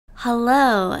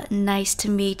Hello, nice to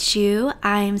meet you.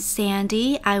 I'm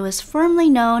Sandy. I was formerly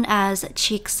known as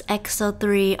Cheeks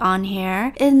XO3 on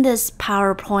here. In this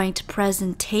PowerPoint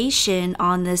presentation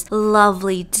on this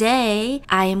lovely day,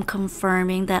 I am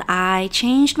confirming that I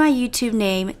changed my YouTube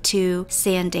name to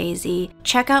Sandaisy.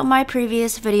 Check out my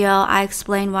previous video. I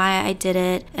explained why I did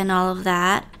it and all of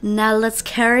that. Now let's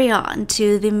carry on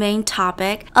to the main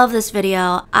topic of this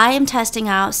video. I am testing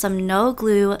out some no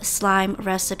glue slime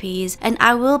recipes, and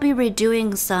I will be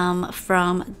redoing some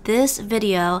from this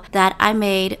video that I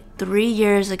made 3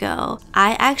 years ago.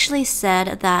 I actually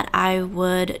said that I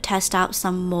would test out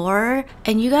some more,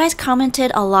 and you guys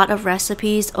commented a lot of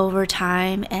recipes over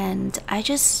time, and I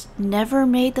just never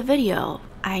made the video.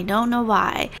 I don't know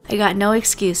why. I got no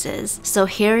excuses. So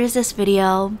here is this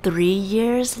video 3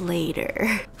 years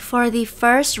later. For the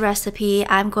first recipe,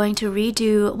 I'm going to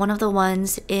redo one of the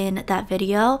ones in that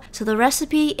video. So the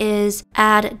recipe is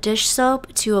add dish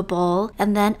soap to a bowl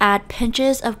and then add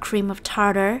pinches of cream of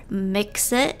tartar,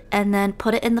 mix it, and then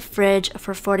put it in the fridge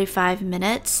for 45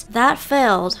 minutes. That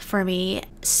failed for me.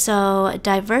 So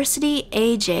Diversity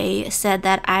AJ said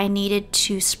that I needed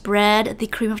to spread the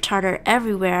cream of tartar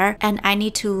everywhere and I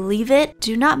need to leave it,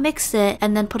 do not mix it,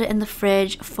 and then put it in the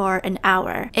fridge for an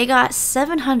hour. It got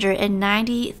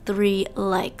 793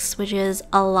 likes, which is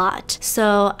a lot.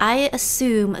 So I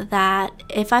assume that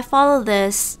if I follow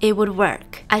this, it would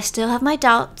work. I still have my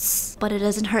doubts, but it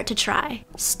doesn't hurt to try.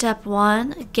 Step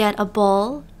 1, get a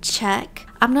bowl. Check.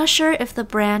 I'm not sure if the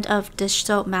brand of dish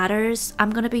soap matters. I'm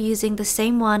going to be using the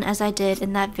same one as I did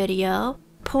in that video.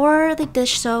 Pour the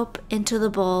dish soap into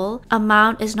the bowl.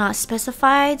 Amount is not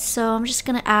specified, so I'm just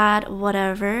going to add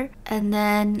whatever. And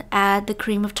then add the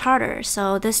cream of tartar.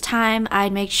 So this time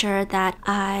I'd make sure that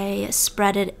I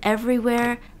spread it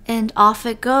everywhere. And off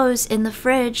it goes in the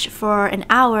fridge for an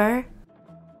hour.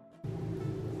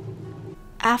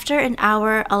 After an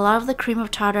hour, a lot of the cream of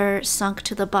tartar sunk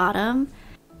to the bottom.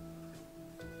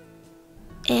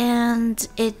 And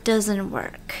it doesn't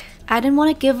work. I didn't want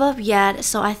to give up yet,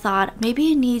 so I thought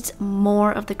maybe it needs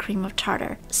more of the cream of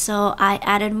tartar. So I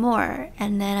added more,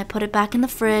 and then I put it back in the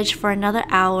fridge for another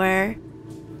hour.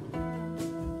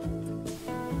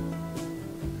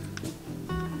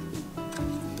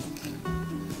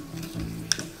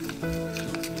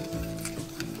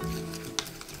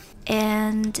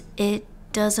 And it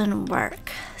doesn't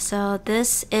work. So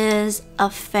this is a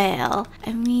fail.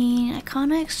 I mean, I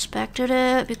kind of expected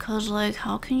it because like,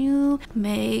 how can you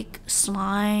make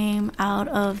slime out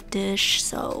of dish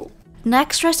soap?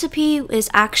 Next recipe is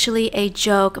actually a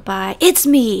joke by It's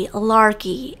Me,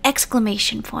 Larky!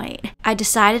 Exclamation point. I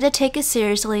decided to take it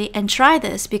seriously and try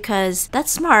this because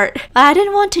that's smart. I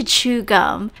didn't want to chew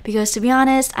gum because, to be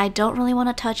honest, I don't really want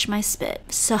to touch my spit.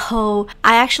 So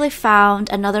I actually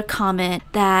found another comment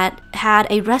that had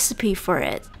a recipe for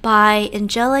it. By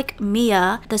Angelic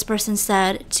Mia, this person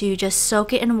said to just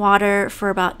soak it in water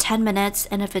for about 10 minutes,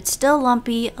 and if it's still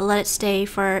lumpy, let it stay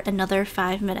for another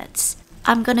 5 minutes.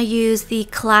 I'm gonna use the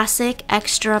classic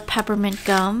extra peppermint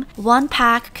gum. One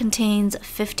pack contains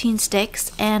 15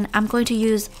 sticks and I'm going to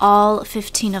use all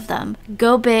 15 of them.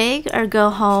 Go big or go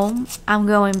home. I'm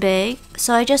going big.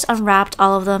 So I just unwrapped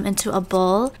all of them into a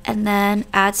bowl and then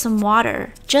add some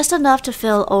water, just enough to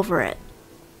fill over it.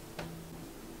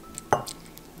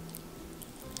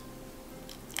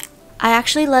 I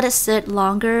actually let it sit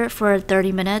longer for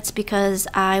 30 minutes because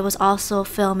I was also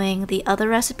filming the other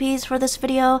recipes for this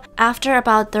video. After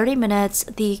about 30 minutes,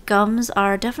 the gums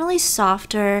are definitely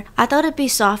softer. I thought it'd be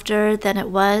softer than it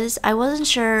was. I wasn't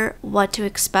sure what to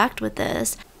expect with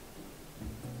this.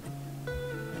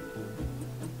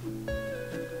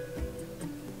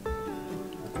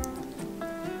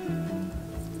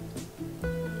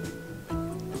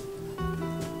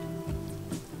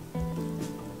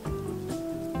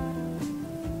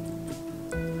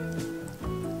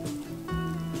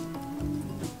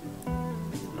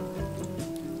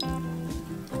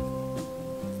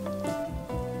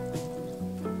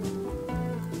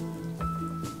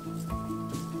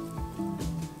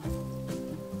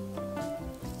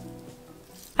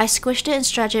 I squished it and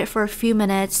stretched it for a few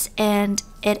minutes and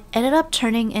it ended up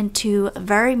turning into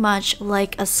very much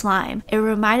like a slime. It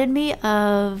reminded me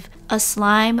of a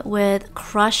slime with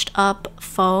crushed up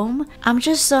foam. I'm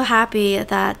just so happy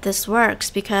that this works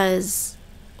because,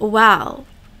 wow,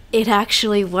 it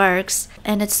actually works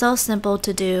and it's so simple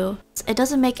to do. It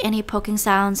doesn't make any poking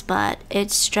sounds, but it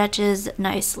stretches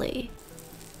nicely.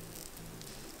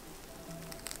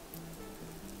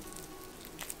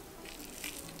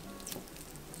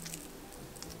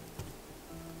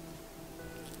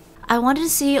 I wanted to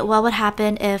see what would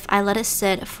happen if I let it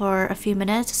sit for a few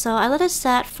minutes. So I let it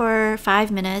set for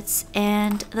 5 minutes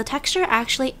and the texture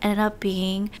actually ended up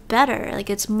being better. Like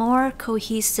it's more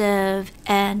cohesive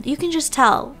and you can just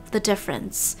tell the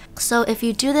difference. So if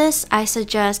you do this, I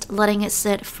suggest letting it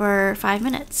sit for 5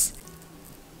 minutes.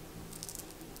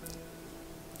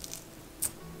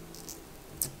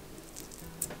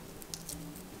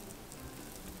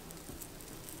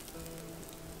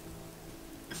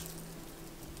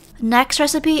 Next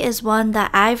recipe is one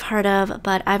that I've heard of,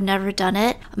 but I've never done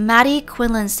it. Maddie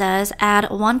Quinlan says,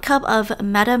 add 1 cup of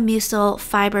Metamucil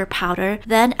fiber powder,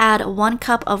 then add 1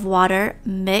 cup of water,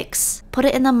 mix, put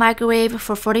it in the microwave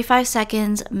for 45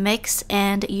 seconds, mix,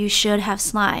 and you should have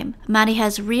slime. Maddie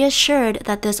has reassured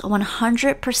that this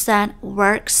 100%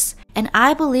 works, and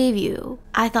I believe you.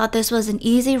 I thought this was an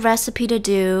easy recipe to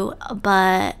do,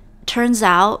 but turns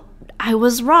out I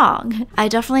was wrong. I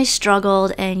definitely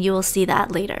struggled and you will see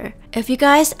that later. If you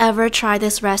guys ever try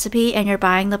this recipe and you're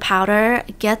buying the powder,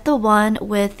 get the one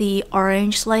with the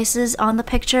orange slices on the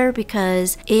picture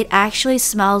because it actually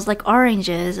smells like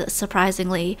oranges,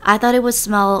 surprisingly. I thought it would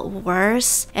smell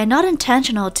worse and not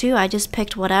intentional too, I just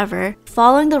picked whatever.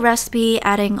 Following the recipe,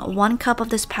 adding 1 cup of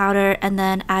this powder and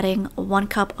then adding 1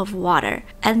 cup of water.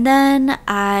 And then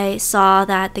I saw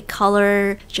that the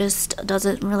color just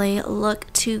doesn't really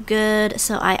look too good,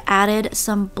 so I added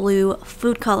some blue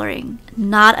food coloring.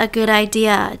 Not a good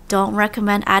idea. Don't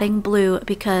recommend adding blue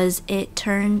because it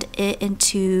turned it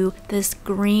into this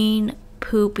green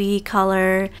poopy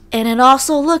color, and it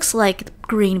also looks like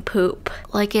green poop.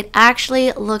 Like it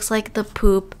actually looks like the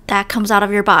poop that comes out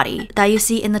of your body that you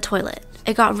see in the toilet.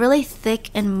 It got really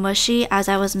thick and mushy as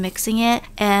I was mixing it,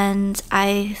 and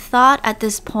I thought at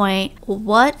this point,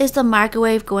 what is the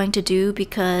microwave going to do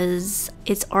because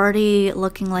it's already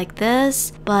looking like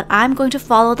this? But I'm going to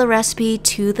follow the recipe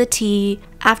to the T.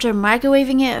 After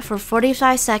microwaving it for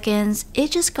 45 seconds, it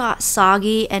just got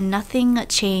soggy and nothing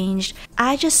changed.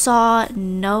 I just saw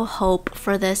no hope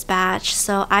for this batch,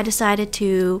 so I decided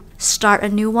to start a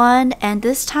new one, and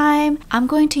this time I'm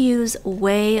going to use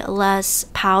way less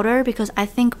powder because I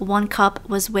think 1 cup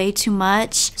was way too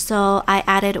much. So I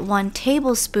added 1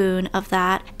 tablespoon of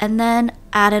that and then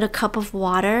added a cup of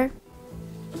water.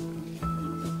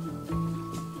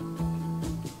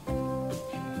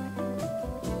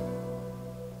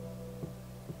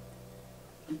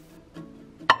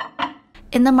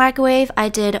 In the microwave, I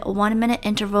did 1-minute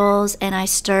intervals and I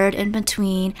stirred in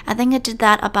between. I think I did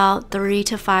that about 3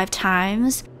 to 5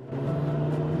 times.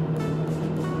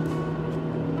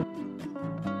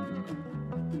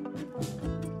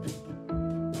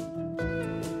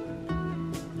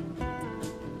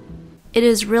 It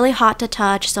is really hot to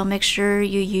touch, so make sure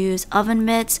you use oven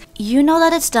mitts. You know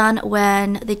that it's done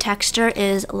when the texture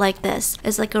is like this.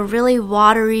 It's like a really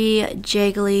watery,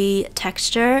 jiggly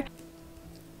texture.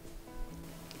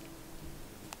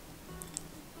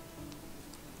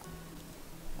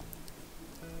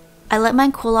 I let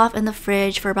mine cool off in the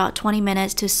fridge for about 20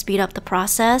 minutes to speed up the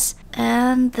process.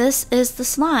 And this is the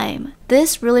slime.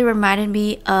 This really reminded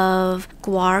me of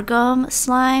guar gum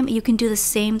slime. You can do the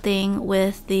same thing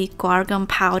with the guar gum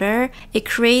powder. It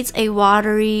creates a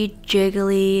watery,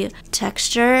 jiggly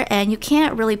texture and you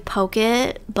can't really poke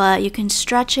it, but you can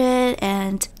stretch it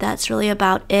and that's really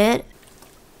about it.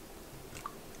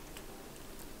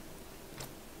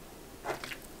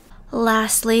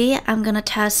 Lastly, I'm gonna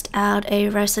test out a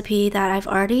recipe that I've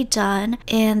already done,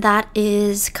 and that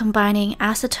is combining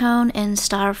acetone and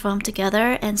styrofoam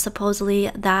together, and supposedly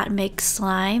that makes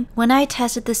slime. When I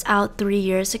tested this out 3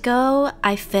 years ago,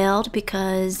 I failed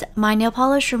because my nail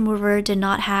polish remover did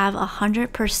not have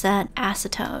 100%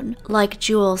 acetone. Like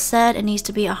Jewel said, it needs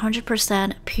to be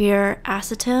 100% pure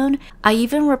acetone. I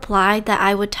even replied that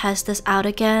I would test this out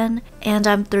again, and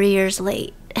I'm 3 years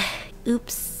late.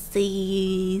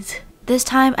 Oopsies. This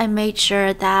time I made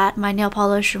sure that my nail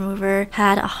polish remover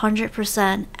had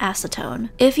 100% acetone.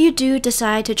 If you do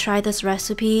decide to try this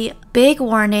recipe, big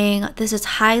warning, this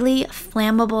is highly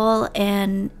flammable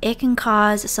and it can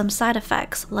cause some side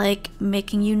effects like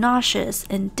making you nauseous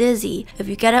and dizzy. If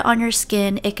you get it on your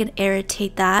skin, it can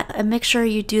irritate that. And make sure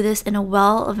you do this in a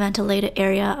well-ventilated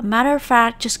area. Matter of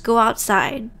fact, just go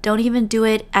outside. Don't even do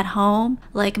it at home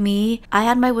like me. I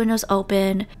had my windows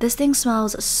open. This thing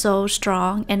smells so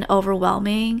strong and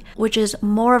overwhelming, which is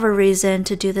more of a reason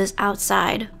to do this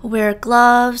outside. Wear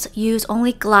gloves, use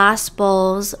only glass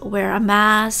bowls, wear a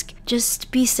mask,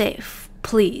 just be safe,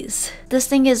 please. This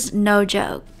thing is no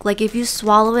joke. Like if you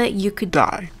swallow it, you could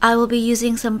die. I will be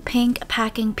using some pink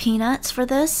packing peanuts for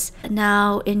this.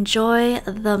 Now enjoy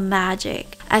the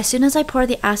magic. As soon as I pour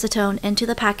the acetone into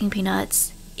the packing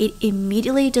peanuts, it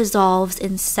immediately dissolves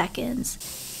in seconds.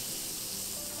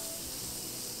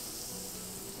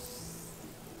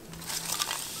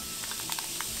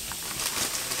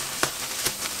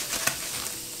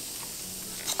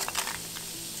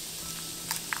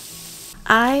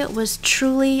 I was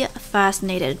truly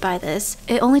fascinated by this.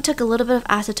 It only took a little bit of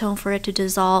acetone for it to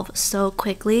dissolve so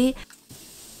quickly.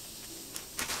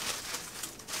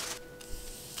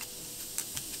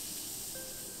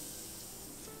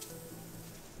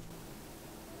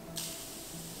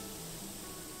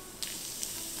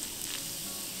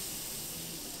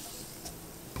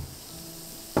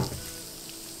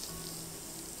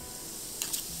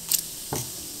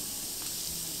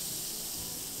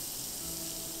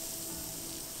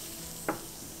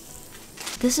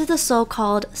 This is the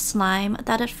so-called slime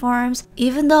that it forms.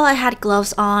 Even though I had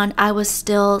gloves on, I was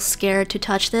still scared to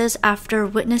touch this after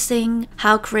witnessing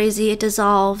how crazy it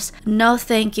dissolves. No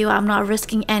thank you, I'm not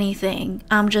risking anything.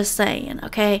 I'm just saying,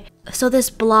 okay? So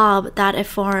this blob that it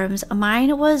forms,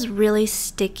 mine was really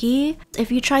sticky.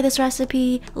 If you try this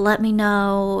recipe, let me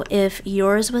know if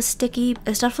yours was sticky.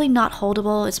 It's definitely not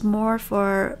holdable. It's more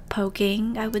for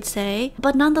poking, I would say.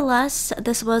 But nonetheless,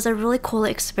 this was a really cool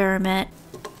experiment.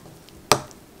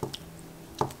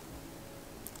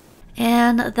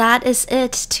 And that is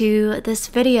it to this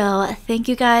video. Thank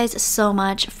you guys so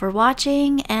much for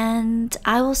watching, and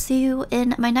I will see you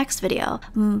in my next video.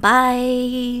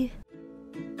 Bye!